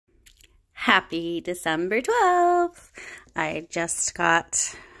Happy December 12th! I just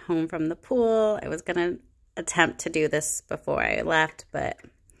got home from the pool. I was gonna attempt to do this before I left, but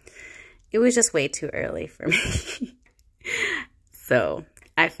it was just way too early for me. So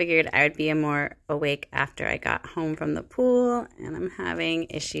I figured I would be more awake after I got home from the pool, and I'm having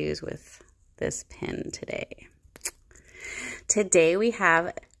issues with this pin today. Today we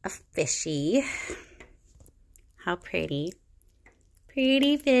have a fishy. How pretty.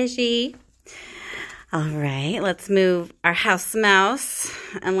 Pretty fishy. All right, let's move our house mouse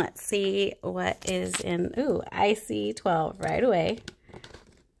and let's see what is in. Ooh, I see 12 right away.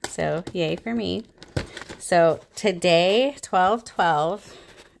 So yay for me. So today, 12/12,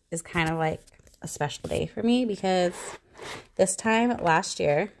 is kind of like a special day for me because this time last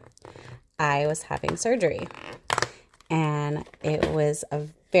year, I was having surgery. And it was a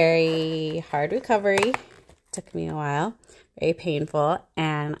very hard recovery. Took me a while. Very painful,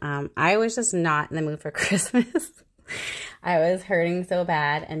 and I was just not in the mood for Christmas. I was hurting so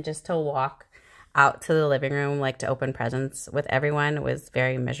bad, and just to walk out to the living room, like to open presents with everyone, was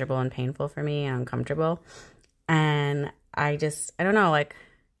very miserable and painful for me and uncomfortable. And I don't know, like,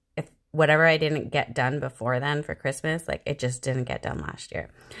 if whatever I didn't get done before then for Christmas, like, it just didn't get done last year.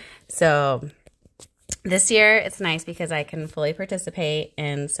 So this year, it's nice because I can fully participate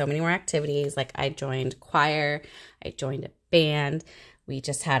in so many more activities. Like, I joined choir, I joined a band. We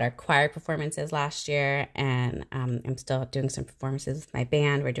just had our choir performances last year, and I'm still doing some performances with my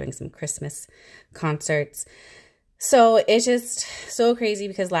band. We're doing some Christmas concerts. So it's just so crazy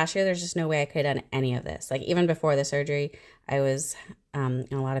because last year there's just no way I could have done any of this. Like, even before the surgery, I was in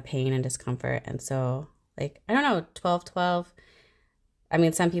a lot of pain and discomfort. And so, like, I don't know, 12/12. I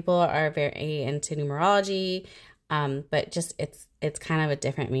mean, some people are very into numerology, but just it's kind of a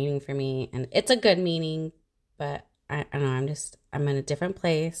different meaning for me. And it's a good meaning, but I don't know, I'm in a different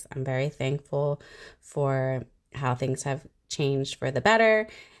place. I'm very thankful for how things have changed for the better.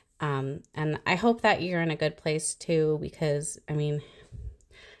 And I hope that you're in a good place too, because, I mean,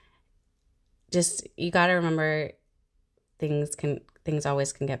 just, you got to remember things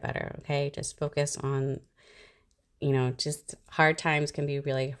always can get better, okay? Just focus on, just hard times can be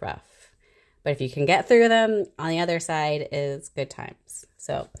really rough. But if you can get through them, on the other side is good times.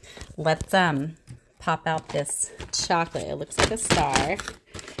 So let's pop out this chocolate. It looks like a star.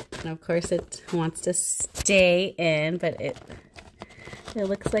 And of course it wants to stay in, but it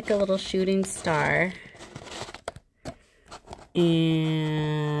looks like a little shooting star.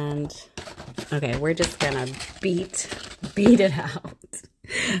 And okay, we're just gonna beat it out.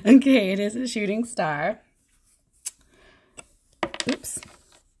 Okay, it is a shooting star. Oops.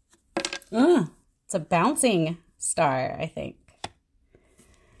 It's a bouncing star, I think.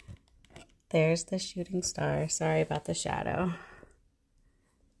 There's the shooting star. Sorry about the shadow.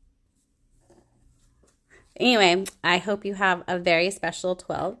 Anyway, I hope you have a very special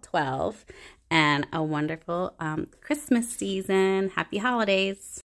 12/12 and a wonderful Christmas season. Happy holidays.